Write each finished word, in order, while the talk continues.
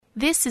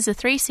This is a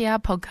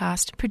 3CR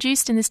podcast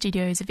produced in the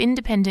studios of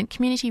independent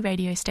community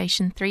radio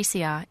station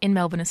 3CR in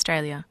Melbourne,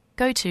 Australia.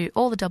 Go to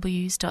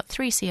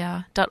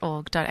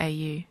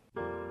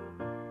allthews.3cr.org.au.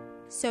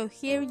 So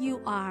here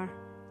you are,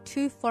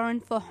 too foreign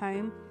for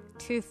home,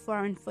 too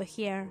foreign for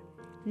here,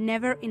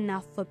 never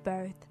enough for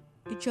both.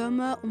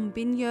 Ijoma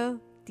Umbinyo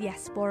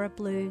Diaspora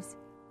Blues.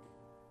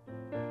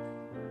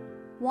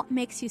 What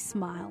makes you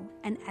smile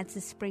and adds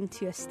a spring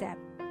to your step?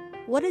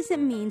 What does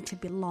it mean to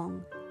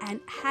belong? And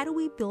how do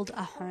we build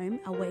a home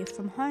away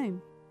from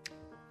home?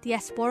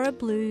 Diaspora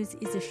Blues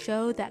is a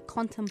show that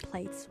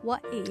contemplates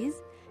what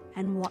is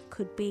and what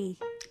could be.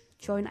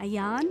 Join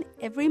Ayan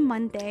every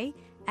Monday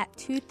at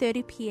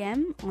 2:30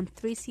 p.m. on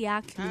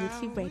 3CR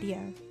Community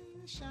Radio.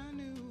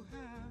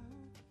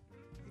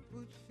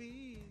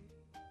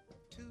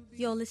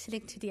 You're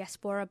listening to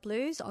Diaspora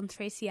Blues on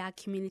 3CR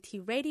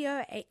Community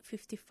Radio,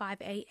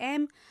 8:55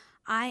 a.m.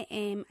 I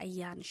am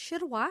Ayan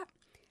Shirwa.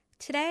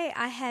 Today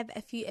I have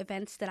a few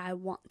events that I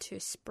want to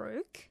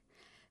spruik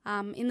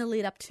in the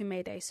lead up to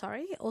May Day,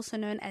 also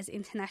known as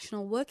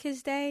International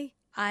Workers' Day.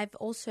 I've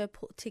also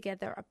put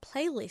together a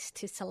playlist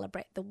to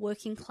celebrate the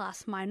working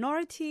class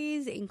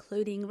minorities,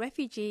 including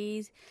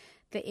refugees,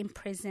 the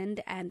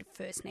imprisoned and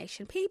First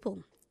Nation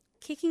people.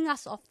 Kicking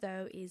us off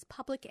though is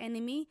Public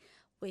Enemy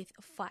with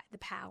Fight the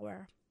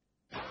Power.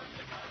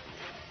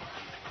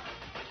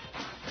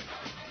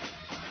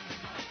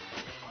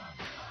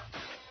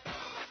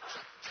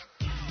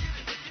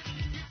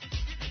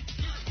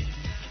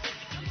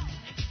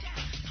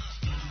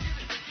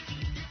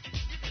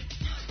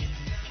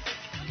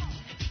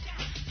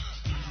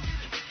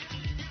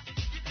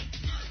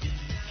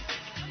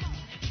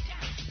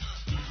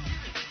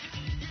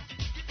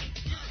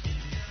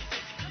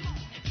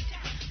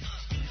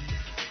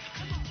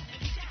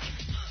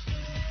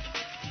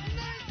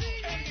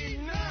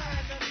 Ain't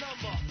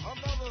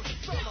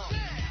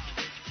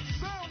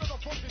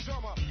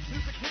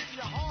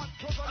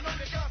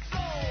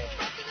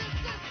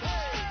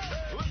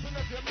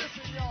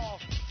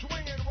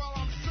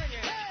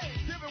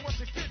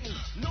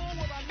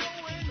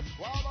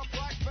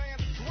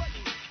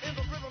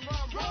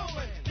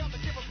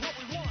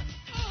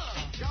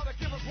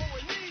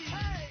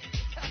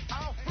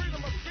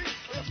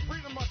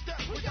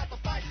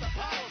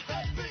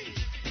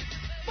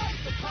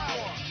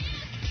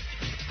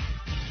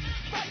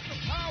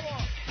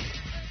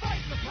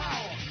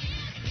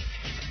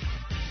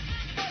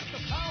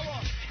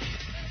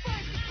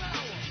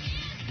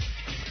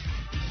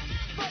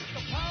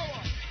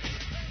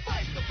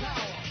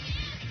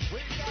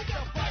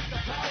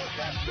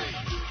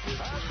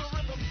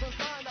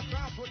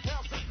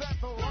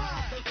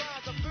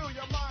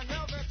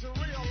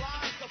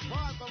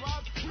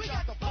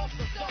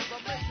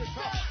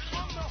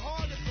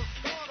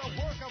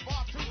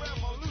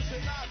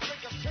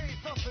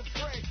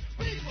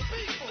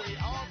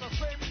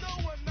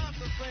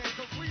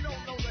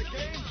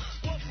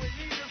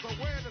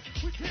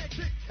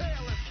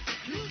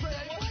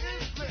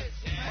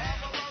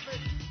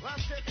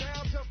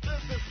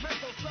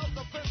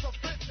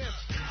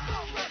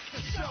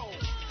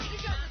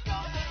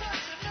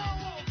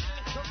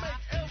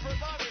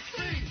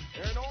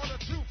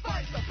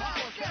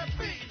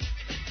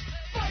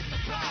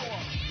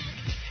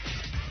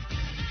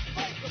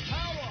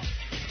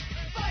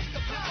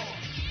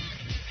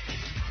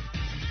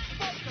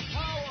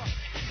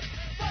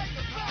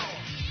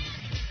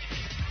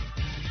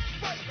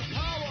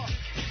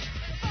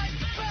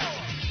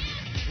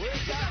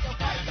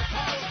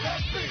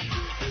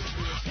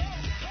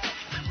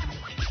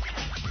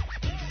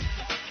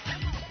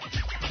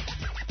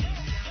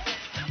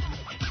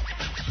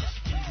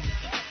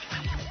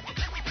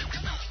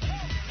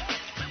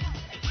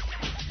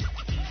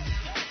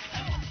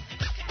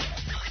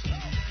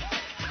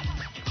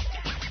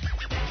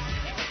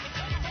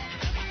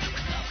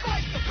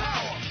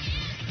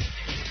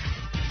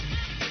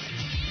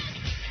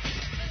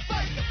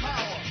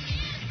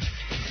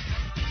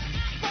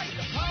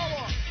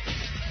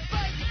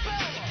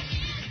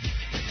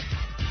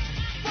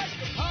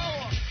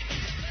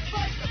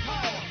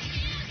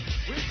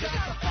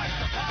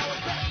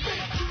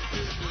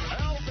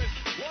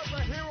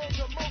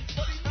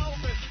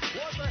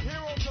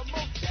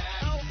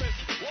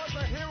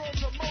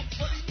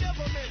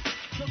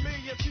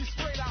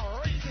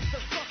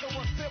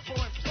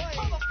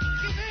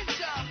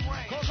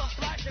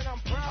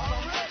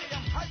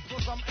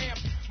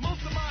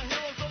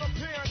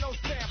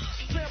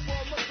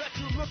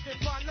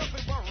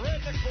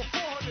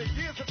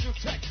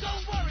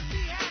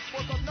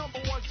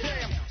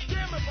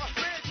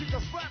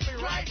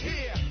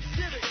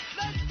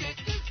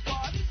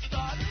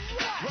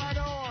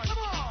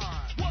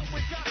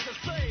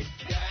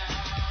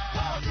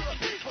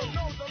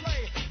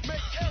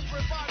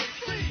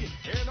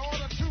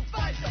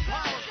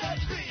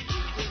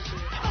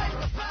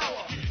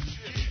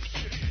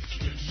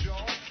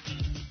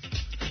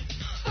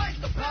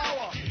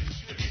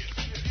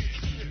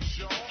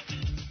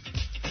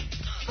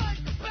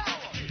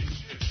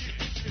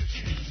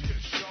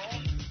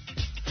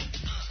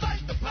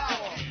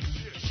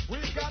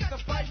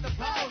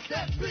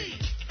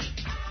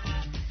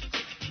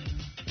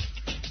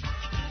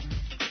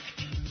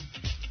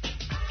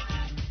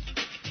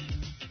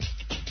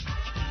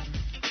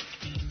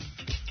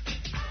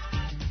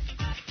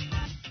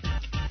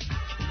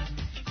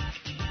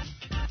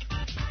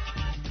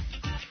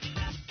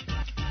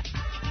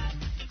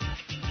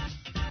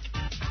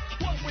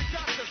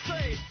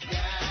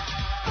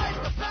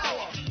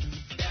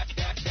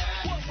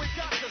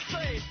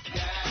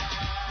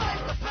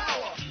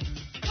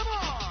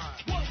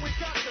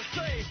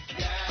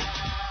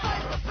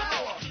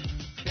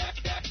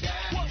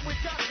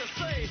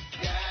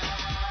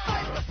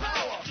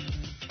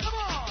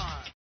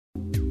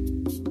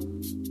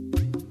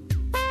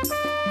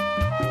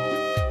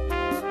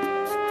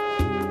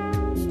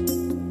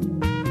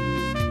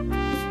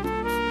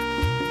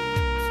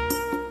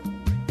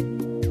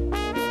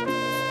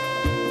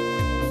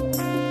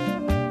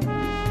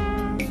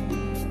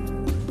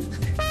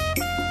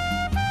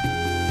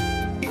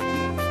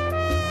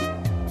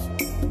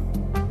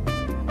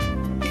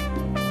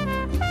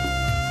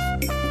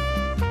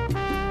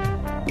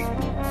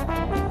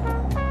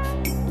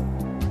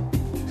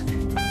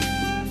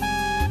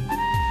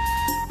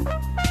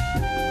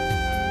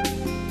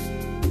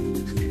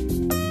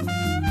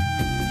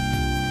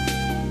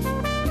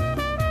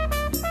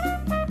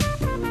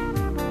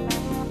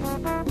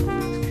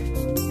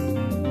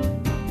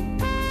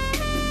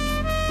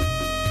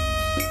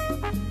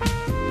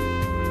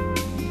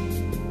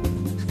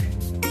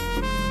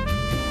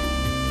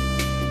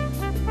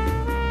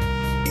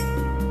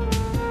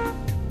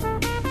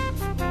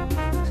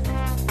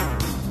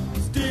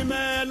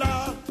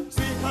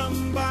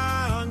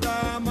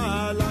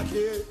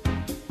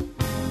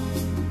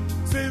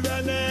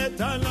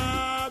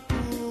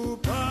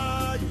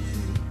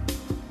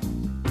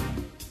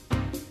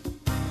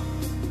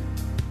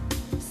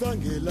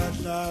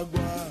sangilahla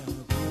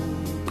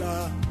kwakuqa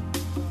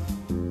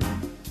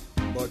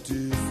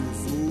bathi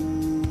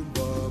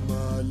sizumba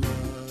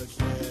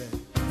malahle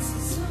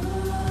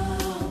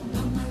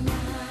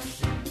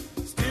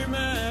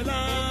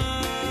Stimela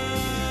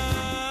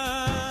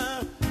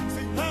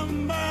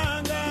sihamba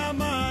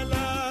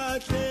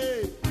ngamalahle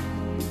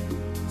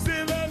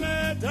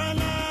sibeletha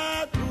la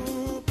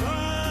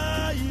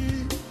kuphai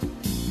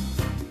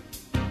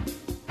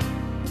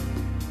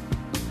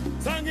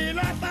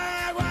sangilahla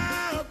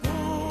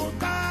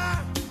kwakuqa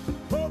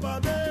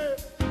obabe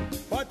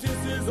bathi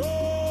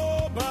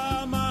sizoba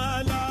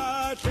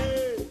malahle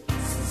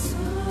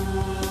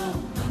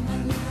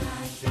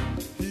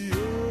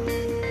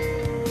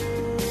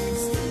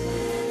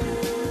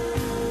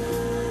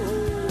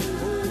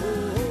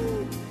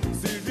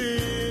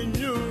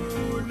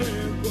sivinyule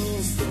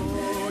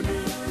ngosoni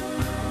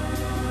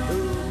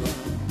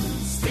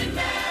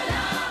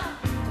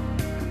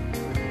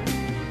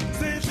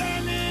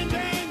sihleli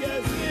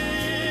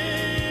njengezinja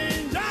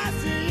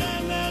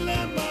siyelele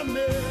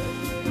mame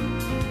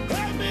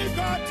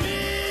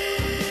emigodini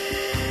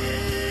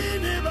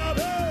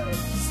babe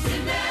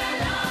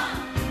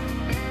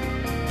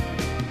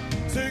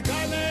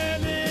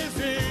sikhalele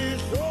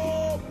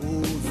izihlobo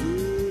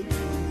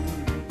zethu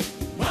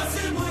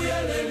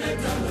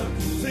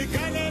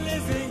sikhalele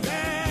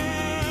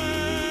izingane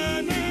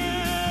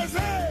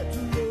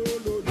zethu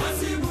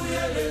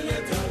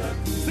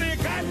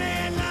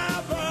sikhalela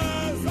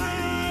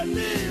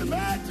abazali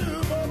bethu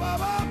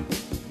bobaba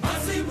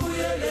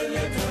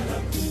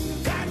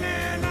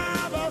sikhalela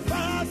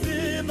abafazi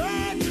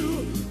bethu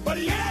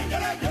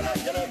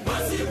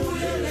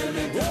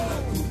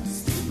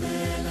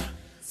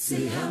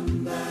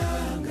sihamba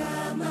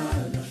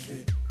ngamalahle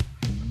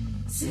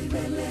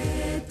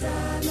sibeletha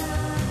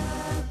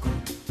lakho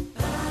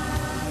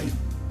hayi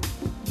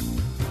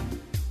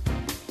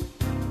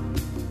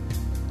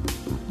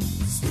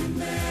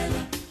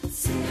Stimela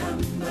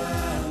sihamba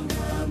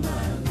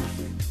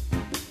ngamalahle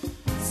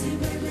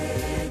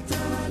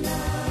sibeletha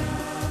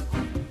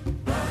lakho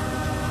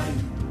hayi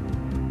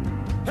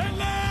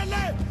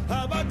helele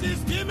abathi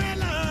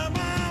Stimela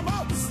mama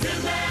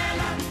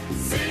Stimela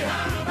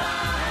sihamba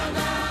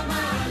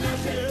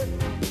ngamalahle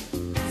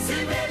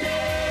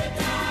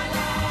sibeletha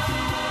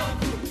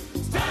lakho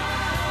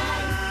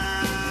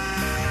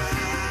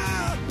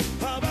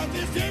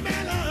abathi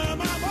Stimela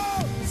mama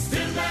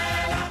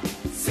Stimela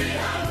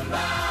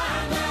sihamba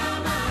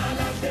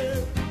ngamalahle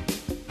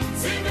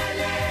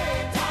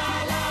sibeletha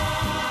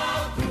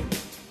lakho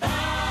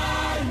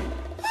hayi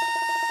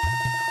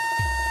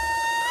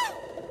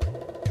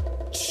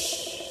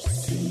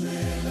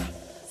Stimela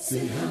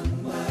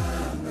sihamba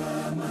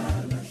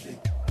ngamalahle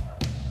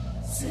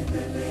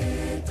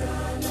sibeletha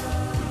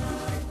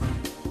lakho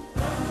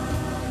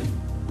hayi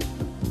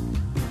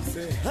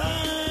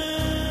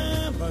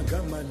sihamba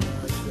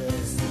ngamalahle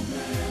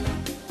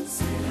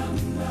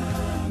sihamba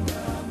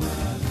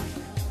ngamalahle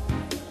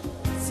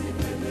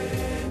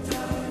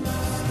sibeletha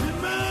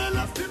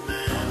Stimela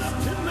Stimela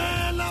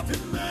Stimela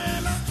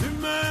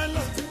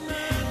Stimela Stimela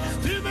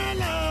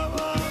Stimela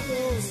babo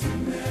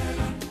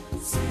Stimela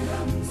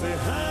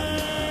sihamba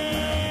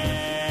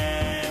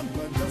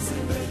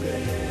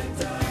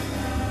sibeletha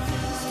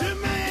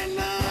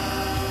Stimela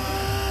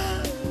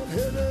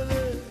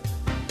helele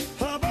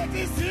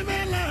abathi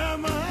Stimela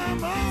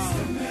mama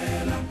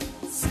Stimela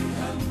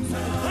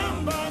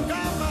sihamba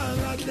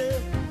ngamalahle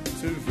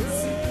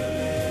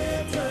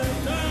sibeletha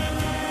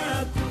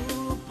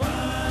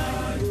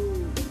kuphai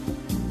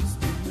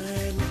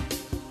Stimela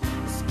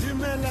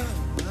Stimela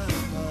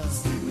mama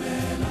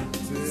Stimela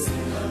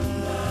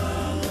sihamba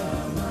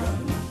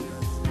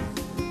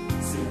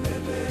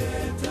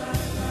sibeletha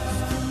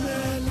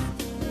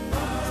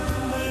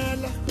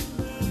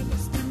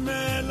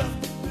Stimela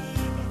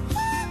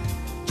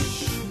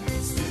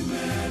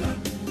Stimela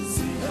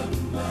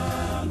sihamba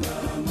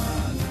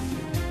ngamalahle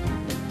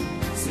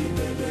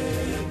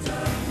sibeletha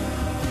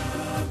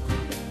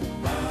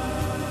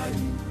hayi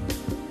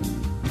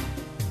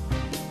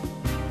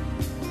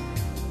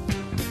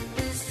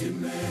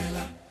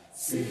Stimela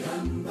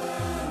sihamba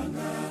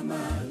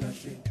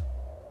ngamalahle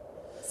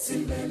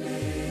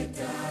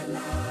sibeletha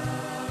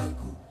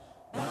lakho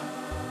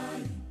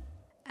hayi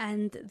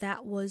And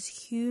that was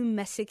Hugh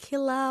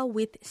Masekela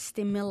with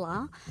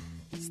Stimela.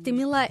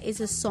 Stimela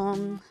is a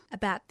song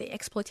about the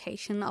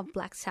exploitation of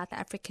black South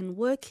African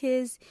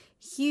workers.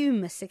 Hugh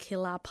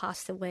Masekela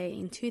passed away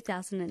in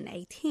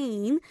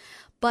 2018,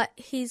 but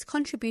his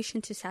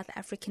contribution to South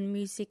African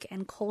music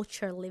and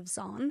culture lives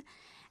on.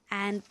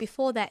 And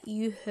before that,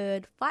 you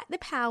heard Fight the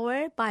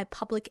Power by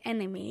Public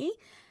Enemy.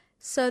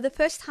 So the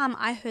first time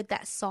I heard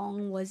that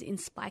song was in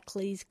Spike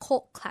Lee's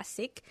cult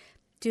classic,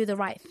 Do the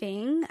Right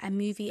Thing, a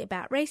movie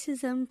about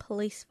racism,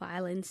 police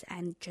violence,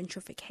 and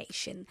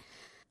gentrification.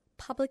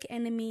 Public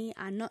Enemy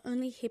are not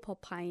only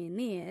hip-hop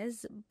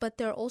pioneers, but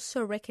they're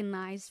also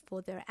recognized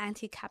for their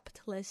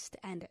anti-capitalist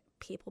and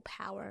people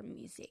power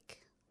music.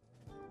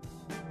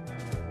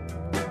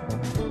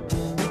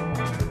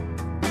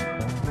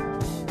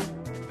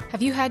 Have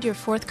Have you had your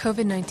fourth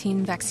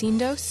COVID-19 vaccine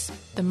dose?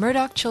 The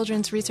Murdoch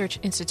Children's Research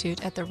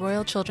Institute at the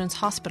Royal Children's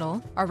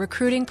Hospital are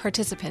recruiting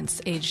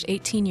participants aged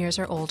 18 years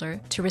or older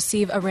to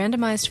receive a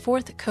randomized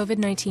fourth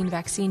COVID-19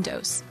 vaccine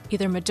dose,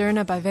 either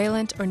Moderna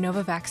bivalent or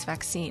Novavax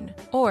vaccine,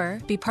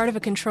 or be part of a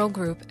control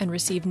group and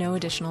receive no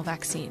additional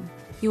vaccine.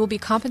 You will be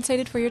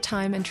compensated for your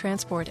time and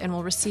transport and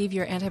will receive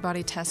your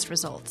antibody test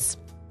results.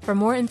 For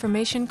more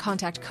information,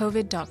 contact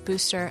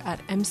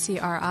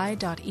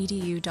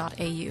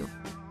covid.booster@mcri.edu.au.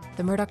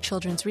 The Murdoch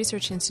Children's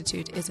Research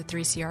Institute is a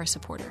 3CR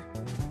supporter.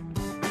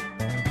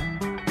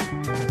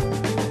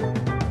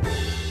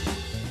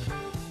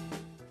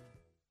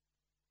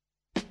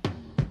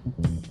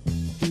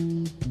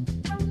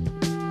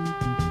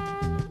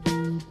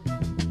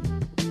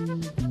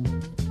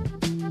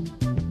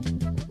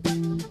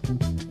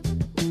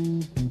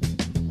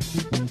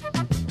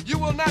 You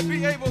will not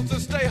be able to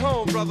stay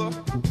home, brother.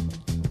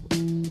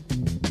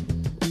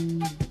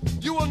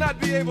 You will not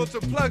be able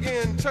to plug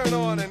in, turn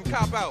on, and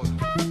cop out.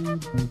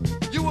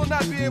 You will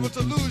not be able to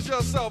lose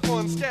yourself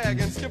on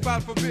Skag and skip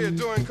out for beer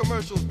during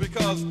commercials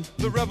because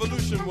the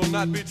revolution will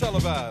not be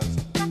televised.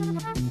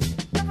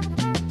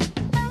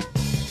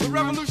 The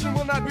revolution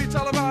will not be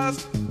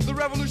televised. The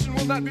revolution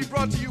will not be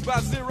brought to you by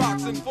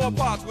Xerox in 4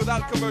 parts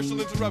without commercial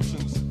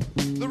interruptions.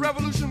 The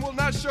revolution will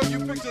not show you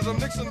pictures of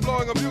Nixon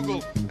blowing a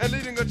bugle and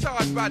leading a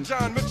charge by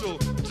John Mitchell,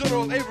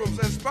 General Abrams,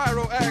 and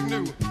Spyro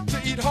Agnew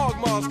to eat hog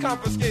maws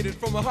confiscated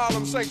from a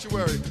Harlem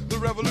sanctuary. The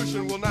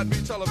revolution will not be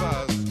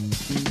televised.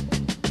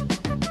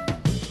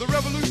 The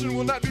revolution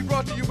will not be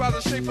brought to you by the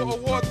Schaefer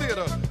Award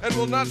Theater and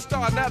will not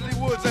star Natalie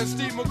Woods and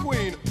Steve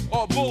McQueen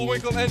or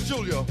Bullwinkle and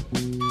Julia.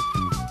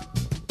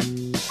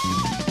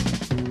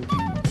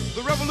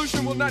 The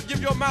revolution will not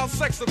give your mouth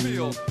sex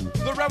appeal.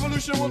 The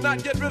revolution will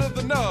not get rid of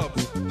the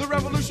nubs. The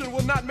revolution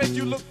will not make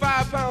you look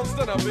 5 pounds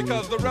thinner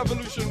because the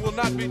revolution will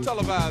not be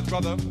televised,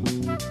 brother.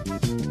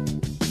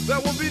 There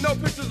will be no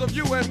pictures of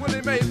you and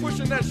Willie Mae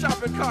pushing that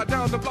shopping cart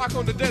down the block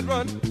on the dead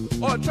run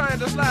or trying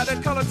to slide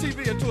that color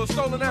TV into a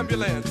stolen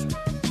ambulance.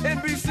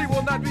 NBC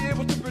will not be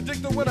able to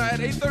predict the winner at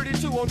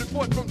 8:32 on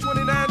report from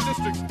 29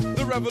 districts.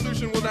 The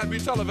revolution will not be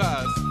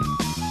televised.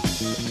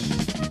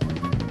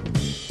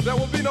 There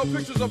will be no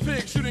pictures of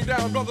pigs shooting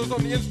down brothers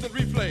on the instant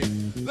replay.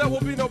 There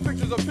will be no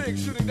pictures of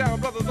pigs shooting down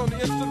brothers on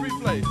the instant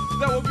replay.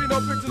 There will be no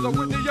pictures of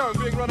Whitney Young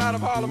being run out of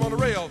Harlem on a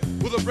rail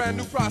with a brand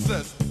new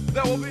process.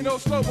 There will be no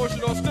slow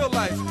motion or still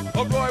lights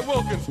of Roy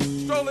Wilkins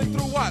strolling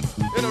through Watts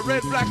in a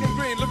red, black, and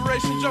green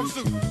liberation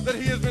jumpsuit that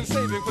he has been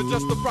saving for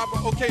just the proper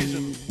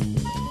occasion.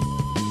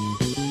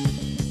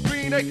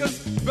 Green Acres,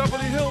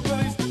 Beverly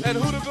Hillbillies, and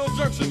Hooterville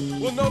Junction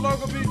will no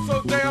longer be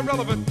so damn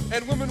relevant,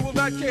 and women will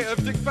not care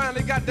if Dick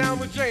finally got down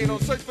with Jane on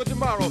Search for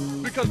Tomorrow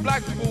because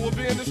black people will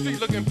be in the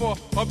street looking for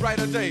a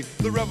brighter day.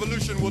 The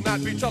revolution will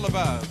not be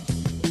televised.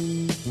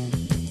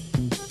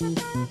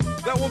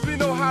 There will be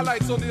no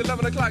highlights on the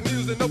 11 o'clock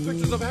news and no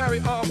pictures of Harry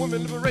armed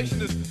women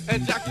liberationists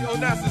and Jackie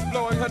Onassis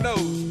blowing her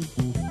nose.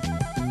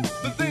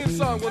 The theme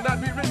song will not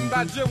be written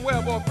by Jim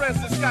Webb or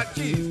Francis Scott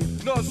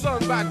Keys, nor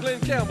sung by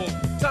Glenn Campbell,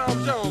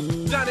 Tom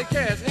Jones, Johnny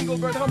Cash,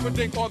 Engelbert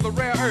Humperdinck, or The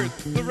Rare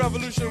Earth. The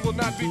revolution will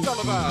not be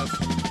televised.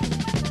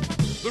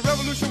 The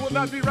revolution will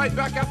not be right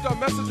back after a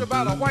message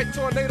about a white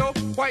tornado,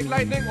 white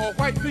lightning, or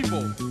white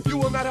people. You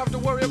will not have to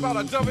worry about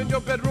a dove in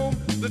your bedroom,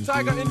 the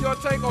tiger in your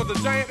tank, or the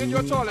giant in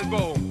your toilet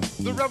bowl.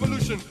 The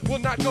revolution will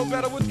not go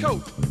better with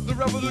Coke. The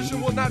revolution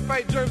will not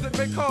fight germs that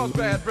may cause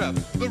bad breath.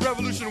 The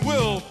revolution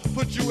will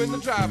put you in the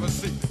driver's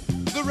seat.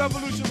 The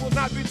revolution will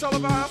not be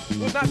televised,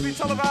 will not be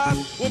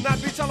televised, will not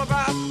be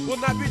televised, will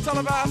not be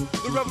televised.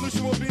 The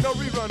revolution will be no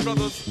rerun,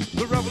 brothers.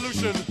 The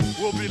revolution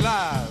will be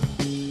live.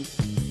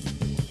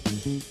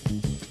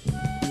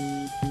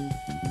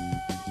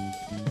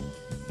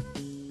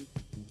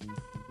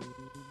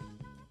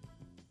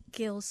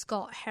 Gil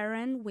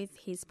Scott-Heron with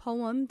his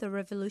poem, The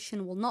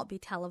Revolution Will Not Be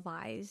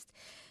Televised.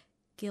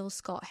 Gil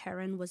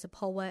Scott-Heron was a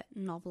poet,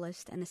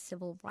 novelist, and a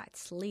civil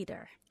rights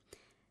leader.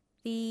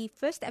 The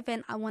first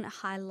event I want to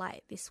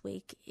highlight this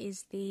week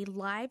is the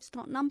Lives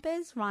Not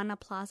Numbers Rana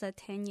Plaza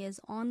 10 Years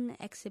On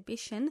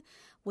exhibition,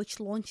 which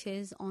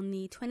launches on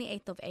the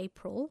 28th of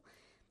April.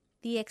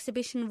 The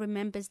exhibition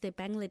remembers the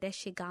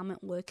Bangladeshi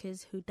garment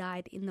workers who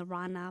died in the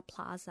Rana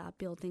Plaza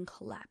building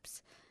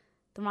collapse.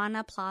 The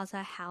Rana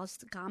Plaza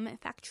housed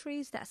garment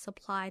factories that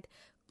supplied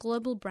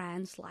global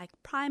brands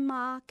like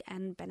Primark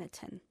and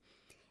Benetton.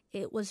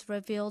 It was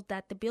revealed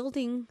that the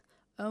building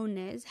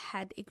owners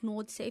had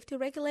ignored safety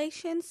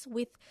regulations,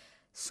 with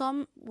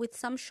some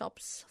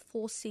shops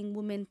forcing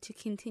women to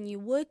continue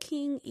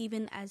working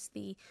even as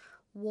the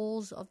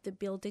walls of the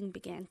building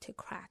began to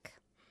crack.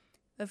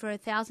 Over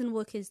 1,000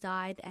 workers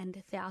died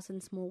and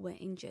thousands more were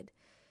injured.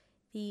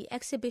 The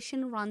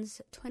exhibition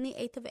runs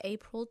 28th of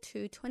April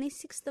to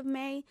 26th of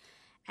May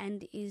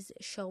and is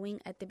showing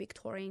at the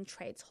Victorian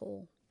Trades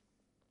Hall.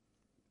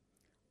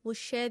 We'll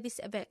share this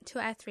event to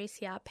our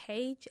 3CR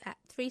page at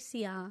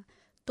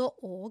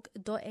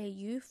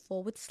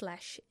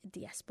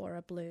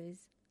 3cr.org.au/diaspora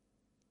blues.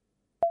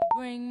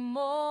 bring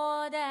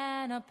more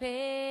than a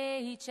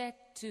paycheck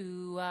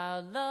to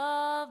our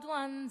loved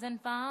ones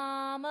and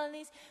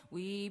families.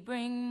 We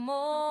bring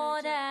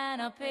more than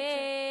a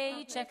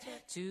paycheck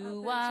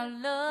to our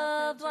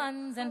loved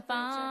ones and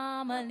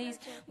families.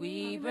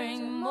 We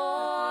bring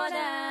more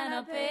than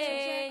a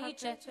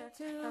paycheck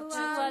to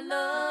our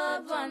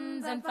loved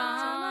ones and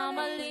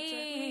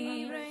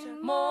families.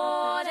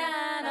 More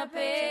than a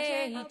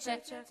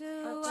paycheck to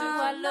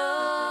our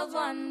loved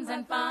ones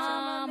and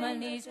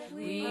families.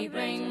 We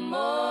bring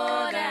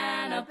more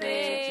than a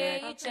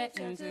paycheck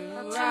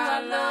to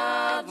our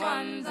loved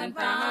ones and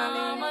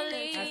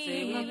families.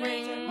 We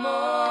bring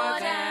more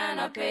than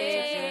a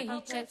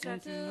paycheck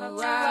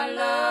to our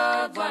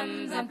loved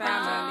ones and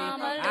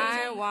families.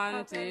 I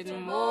wanted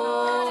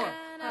more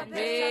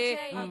pay,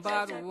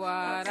 but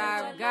what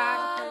I've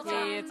got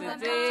here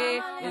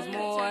today is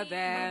more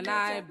than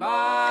I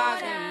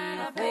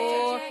bargained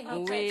for.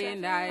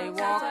 When I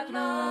walk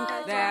through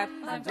that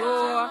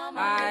door,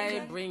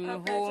 I bring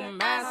home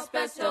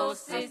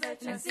asbestosis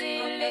and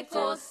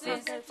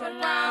silicosis,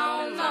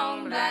 round,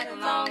 long, black,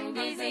 lung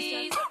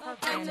disease,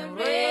 and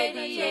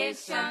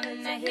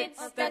radiation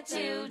hits the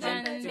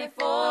children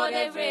before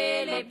they've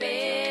really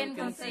been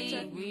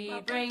conceived.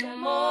 We bring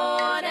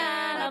more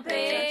than a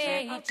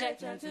paycheck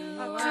to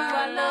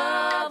our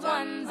loved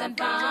ones and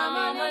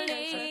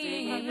families.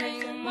 We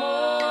bring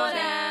more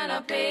than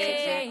a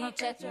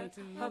paycheck to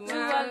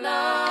our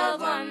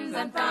loved ones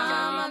and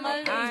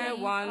families. I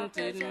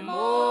wanted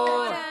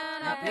more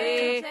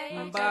pay,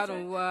 but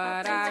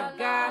what I've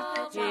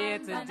got here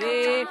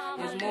today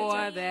is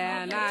more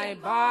than I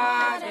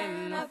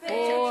bargained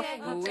for.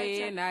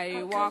 When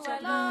I walk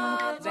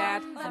through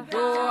that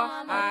door,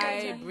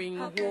 I bring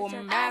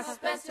home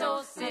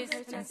asbestosis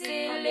and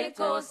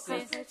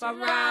silicosis,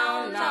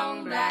 round,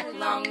 long, black,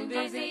 lung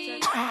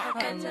disease,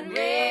 and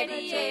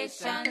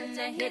radiation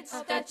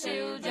hits the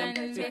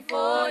children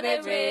before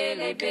they've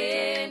really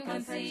been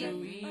conceived.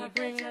 We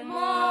bring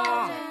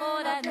more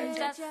than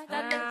just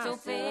a little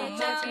paycheck.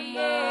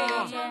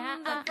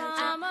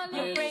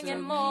 You're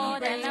bringing more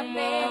than a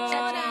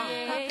paycheck.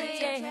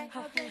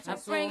 I'm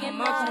bringing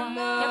more.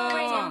 You're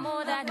bringing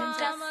more than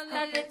just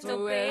a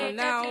little paycheck.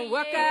 Now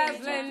workers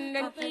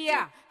lending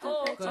here,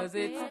 cause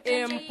it's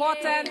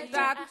important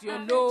that you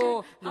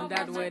know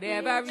that with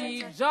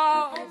every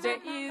job there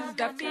is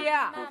the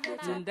fear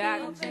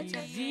that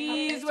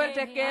disease will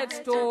take its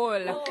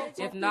toll.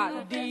 If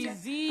not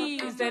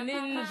disease, then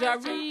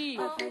injury,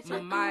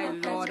 my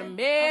Lord,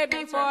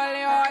 maybe fall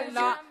your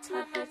lot.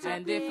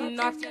 And if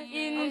not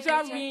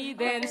injury,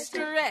 then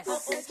stress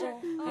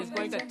is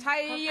going to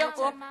tie you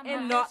up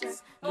in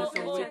knots. So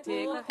we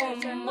take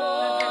home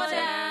more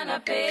than a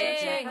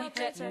paycheck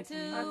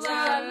to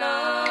our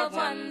loved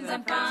ones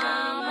and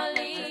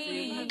families.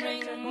 We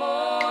bring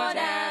more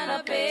than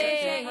a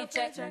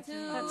paycheck to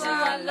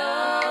our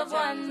loved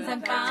ones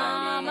and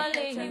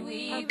families.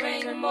 We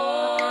bring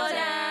more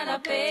than a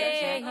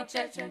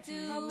paycheck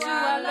to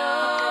our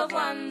loved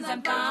ones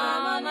and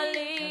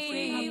families.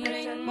 We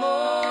bring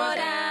more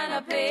than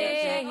a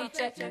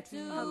paycheck to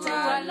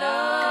our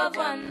loved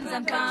ones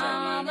and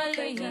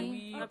families.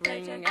 We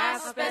bring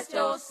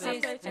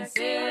asbestosis and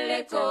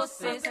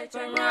silicosis,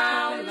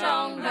 round,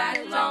 long, black,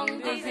 lung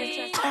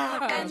disease,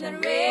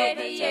 and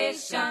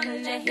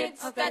radiation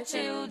hits the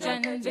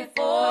children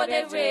before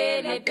they've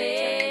really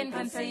been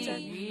conceived.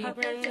 We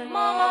bring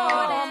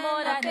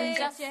more than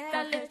just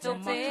a little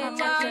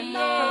paycheck.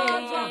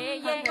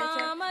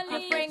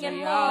 You're bringing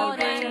more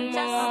than just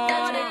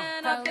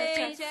a little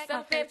paycheck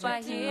of paper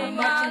here.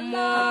 much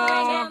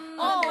more,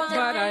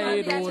 but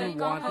I don't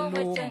want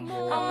no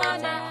more.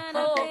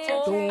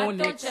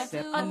 Don't accept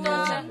no more.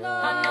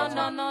 Oh,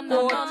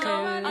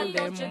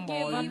 tell them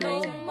all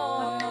no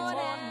more.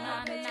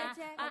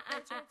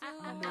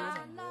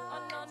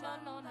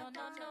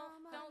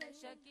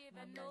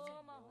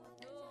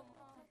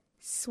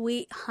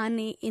 Sweet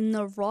Honey in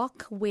the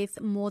Rock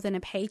with More Than a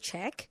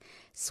Paycheck.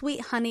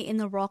 Sweet Honey in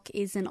the Rock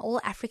is an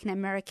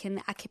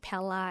all-African-American a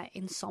cappella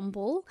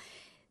ensemble.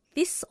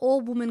 This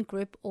all-woman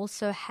group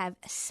also have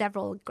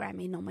several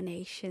Grammy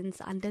nominations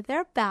under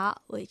their belt,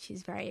 which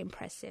is very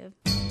impressive.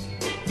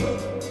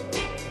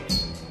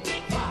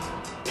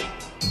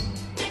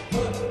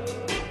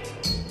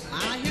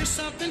 I hear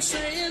something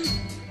saying,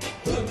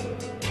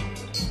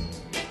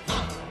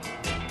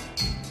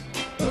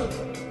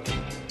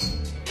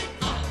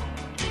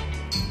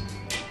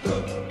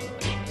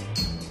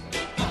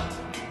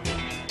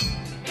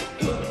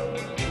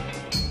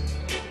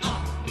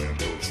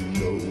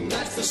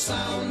 that's the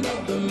sound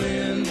of the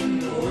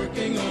men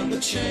working on the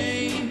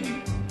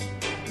chain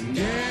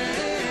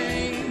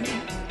gang.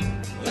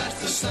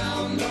 That's the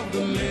sound of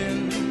the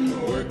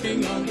men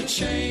working on the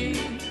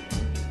chain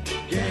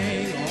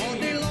gang. All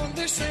day long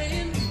they're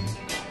saying,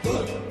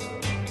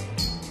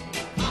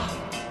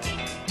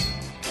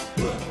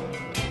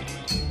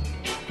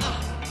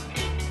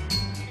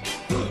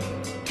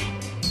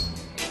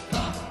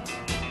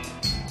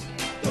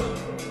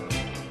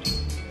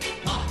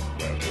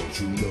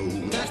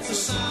 that's the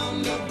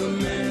sound of the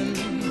men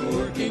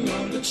working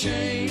on the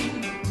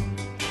chain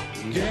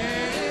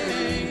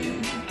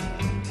Gang,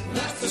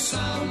 that's the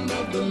sound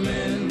of the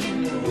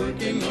men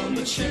working on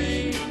the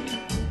chain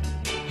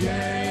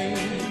gang.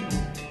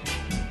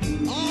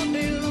 All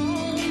day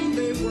long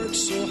they work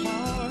so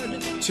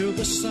hard till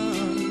the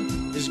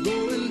sun is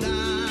going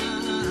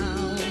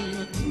down,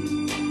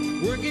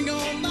 working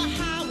on the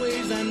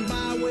highways and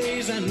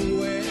byways and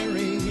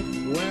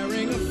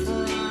wearing a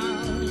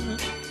frown.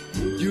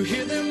 You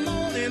hear them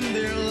moaning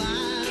their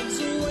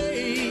lives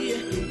away,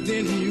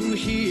 then you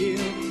hear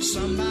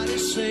somebody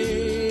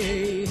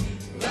say,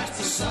 that's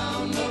the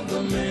sound of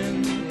the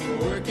men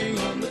working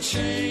on the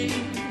chain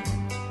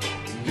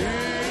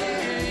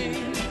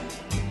gang.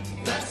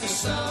 That's the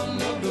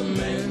sound of the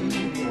men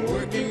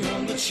working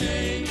on the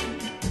chain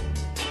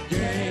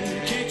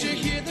gang. Can't you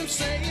hear them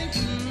saying,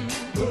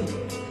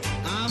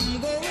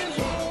 I'm going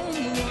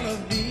home one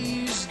of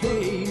these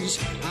days.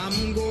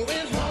 I'm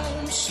going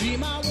home, see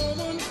my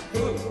woman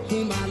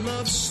whom I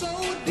love so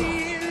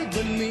dear.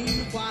 But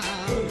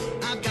meanwhile,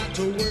 I've got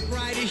to work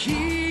right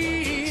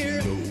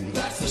here.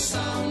 That's the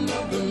sound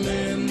of the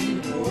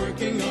men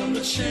working on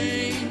the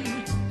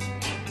chain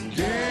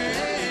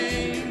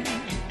gang.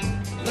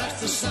 That's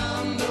the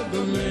sound of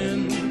the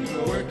men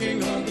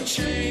working on the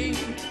chain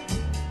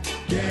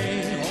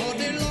gang. All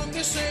day long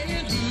they're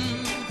saying,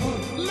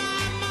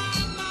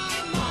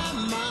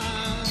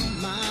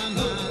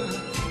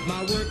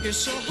 my work is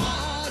so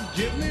hard,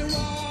 give me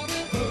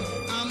water,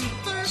 I'm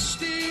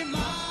thirsty,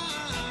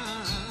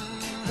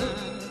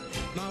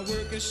 my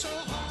work is so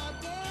hard.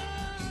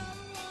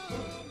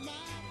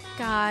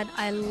 God,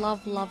 I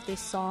love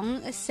this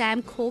song.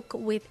 Sam Cooke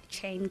with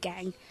Chain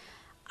Gang.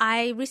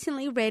 I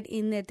recently read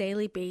in the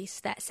Daily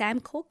Beast that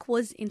Sam Cooke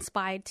was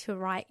inspired to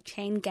write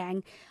Chain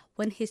Gang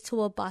when his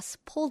tour bus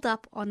pulled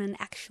up on an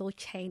actual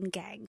chain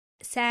gang.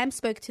 Sam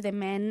spoke to the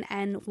men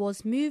and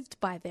was moved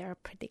by their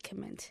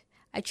predicament.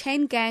 A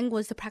chain gang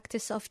was the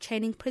practice of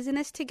chaining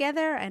prisoners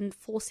together and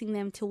forcing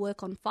them to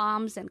work on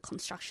farms and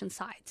construction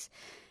sites.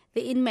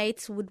 The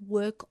inmates would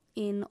work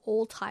in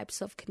all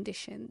types of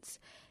conditions.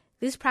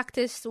 This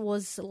practice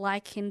was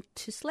likened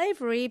to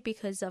slavery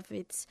because of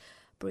its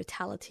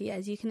brutality,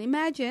 as you can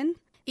imagine.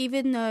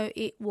 Even though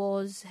it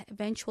was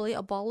eventually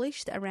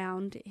abolished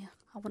around,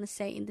 I want to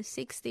say in the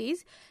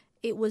 60s,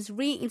 it was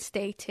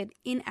reinstated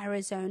in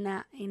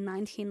Arizona in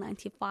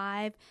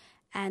 1995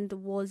 and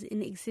was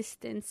in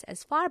existence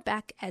as far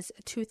back as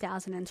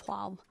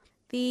 2012.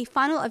 The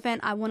final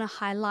event I want to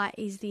highlight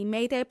is the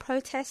May Day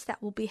protest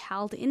that will be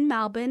held in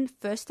Melbourne,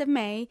 1st of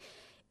May.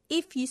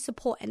 If you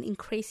support an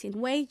increase in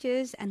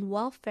wages and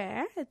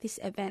welfare, this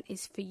event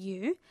is for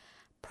you.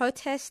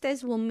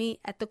 Protesters will meet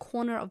at the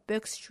corner of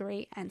Burke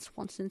Street and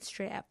Swanson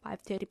Street at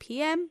 5:30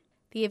 p.m.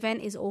 The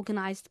event is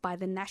organised by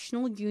the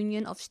National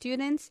Union of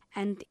Students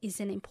and is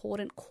an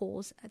important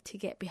cause to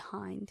get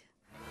behind.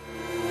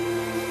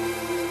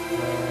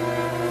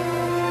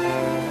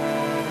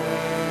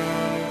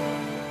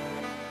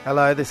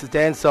 Hello, this is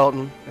Dan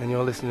Sultan, and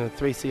you're listening to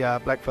 3CR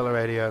Blackfella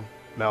Radio,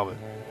 Melbourne.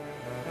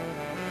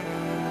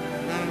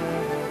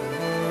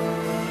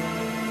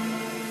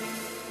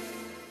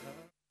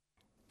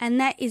 And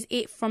that is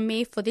it from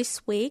me for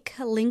this week.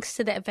 Links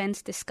to the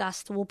events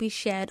discussed will be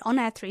shared on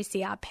our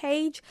 3CR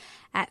page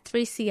at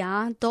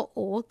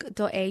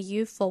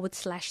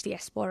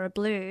 3cr.org.au/Diaspora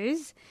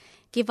Blues.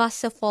 Give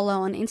us a follow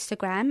on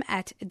Instagram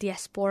at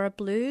Diaspora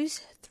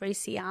Blues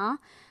 3CR.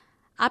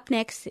 Up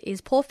next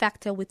is Paul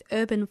Factor with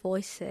Urban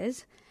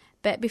Voices.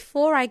 But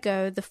before I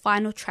go, the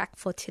final track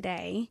for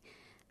today.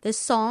 The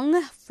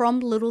song From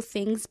Little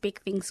Things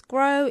Big Things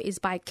Grow is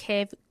by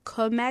GangKev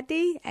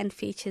Carmody and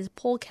features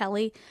Paul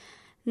Kelly.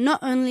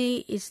 Not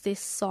only is this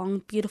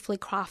song beautifully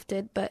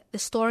crafted, but the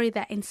story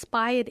that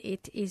inspired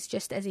it is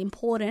just as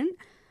important.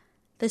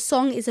 The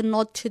song is a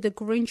nod to the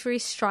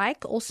Gurindji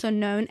strike, also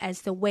known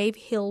as the Wave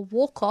Hill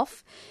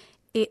Walk-Off.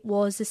 It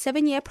was a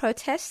 7-year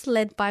protest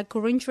led by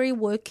Gurindji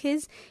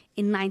workers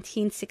in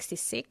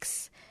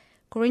 1966.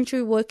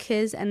 Gurindji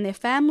workers and their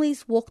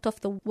families walked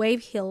off the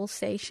Wave Hill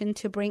station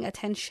to bring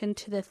attention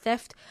to the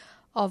theft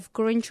of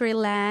Gurindji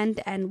land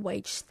and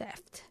wage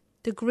theft.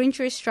 The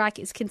Gurindji strike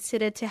is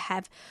considered to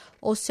have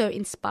also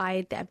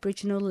inspired the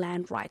Aboriginal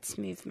land rights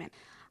movement.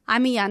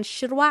 I'm Ian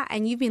Shirwa,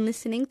 and you've been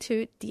listening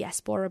to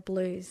Diaspora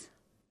Blues.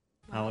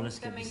 Oh, well, let's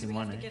get this in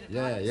one, eh?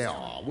 Yeah.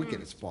 Oh, we get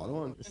it spot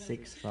on.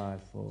 6,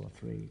 5, 4,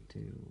 3, 2,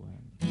 1.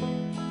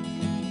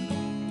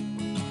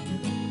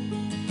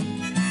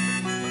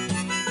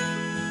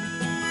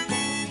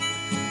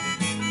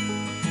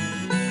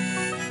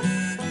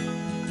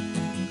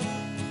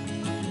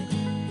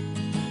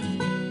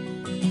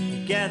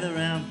 Gather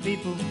round,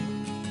 people,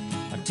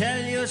 I'll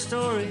tell you a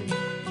story,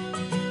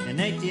 an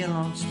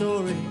 8-year-long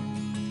story,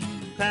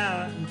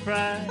 power and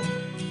pride,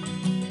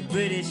 the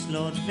British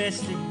Lord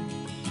Vestey,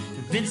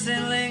 and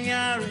Vincent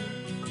Lingari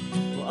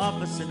were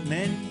opposite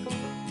men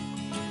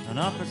on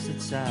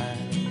opposite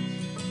sides.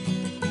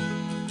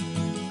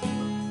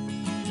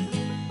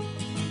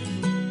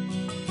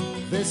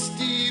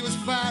 Vestey was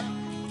fat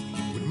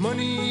with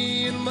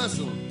money and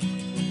muscle.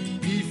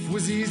 Beef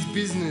was his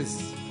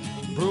business,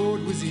 broad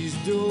was his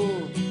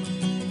dough.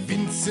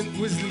 Vincent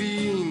was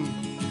lean,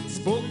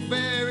 spoke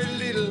very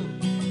little.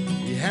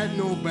 He had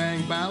no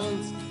bank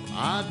balance,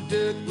 our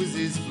dirt was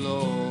his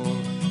flaw.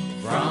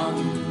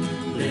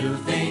 From little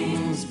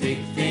things,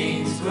 big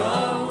things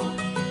grow.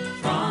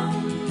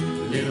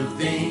 From little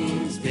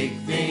things, big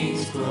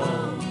things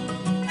grow.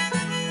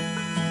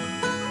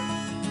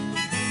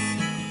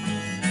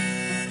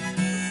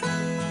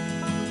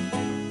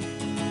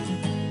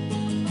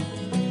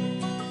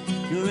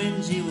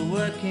 Gurinji were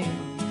working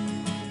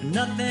for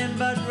nothing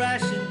but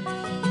rations.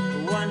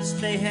 But once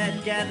they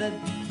had gathered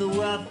the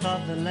wealth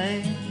of the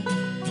land,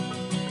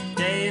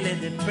 daily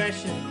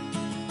depression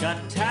got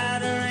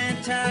tighter and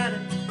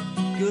tighter.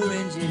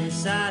 Gurinji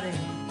decided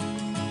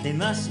they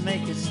must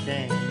make a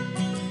stand.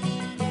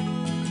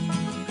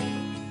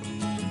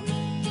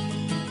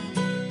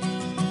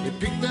 They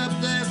picked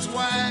up their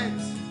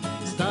swags,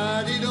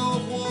 started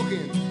off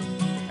walking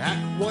at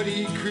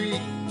Waddy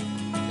Creek.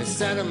 They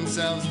sat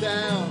themselves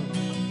down.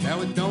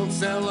 Now it don't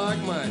sound like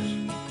much,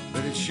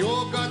 but it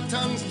sure got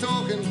tongues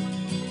talking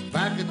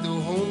back at the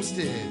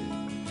homestead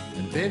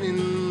and then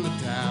in the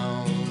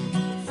town.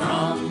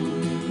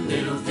 From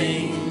little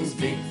things,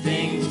 big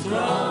things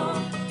grow.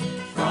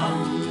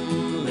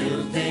 From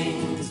little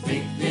things,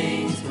 big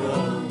things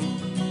grow.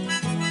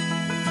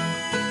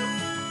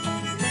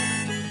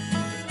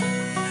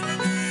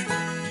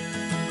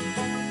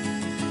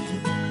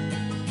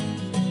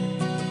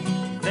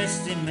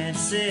 Vesting man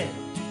said,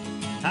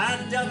 I'll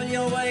double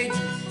your wages.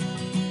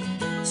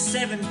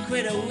 7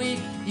 quid a week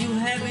you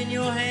have in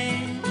your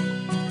hand.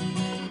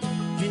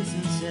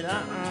 Vincent said,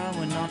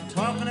 we're not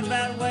talking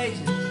about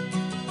wages.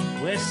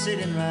 We're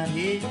sitting right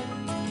here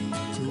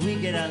till we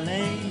get our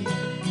land.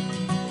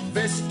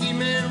 Vesty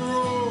man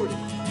roared,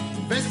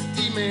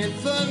 Vesty man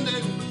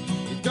thundered.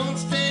 You don't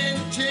stand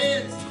a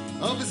chance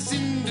of a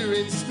cinder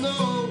in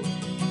snow.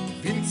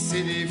 Vince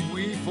said if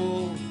we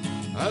fall,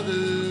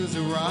 others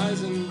are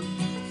rising.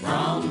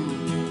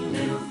 From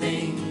little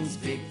things,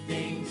 big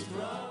things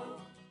grow.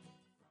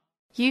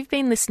 You've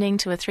been listening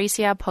to a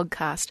 3CR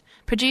podcast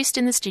produced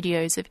in the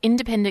studios of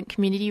independent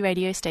community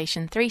radio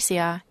station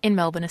 3CR in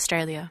Melbourne,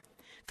 Australia.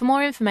 For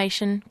more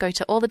information, go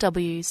to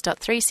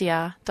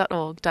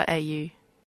allthews.3cr.org.au.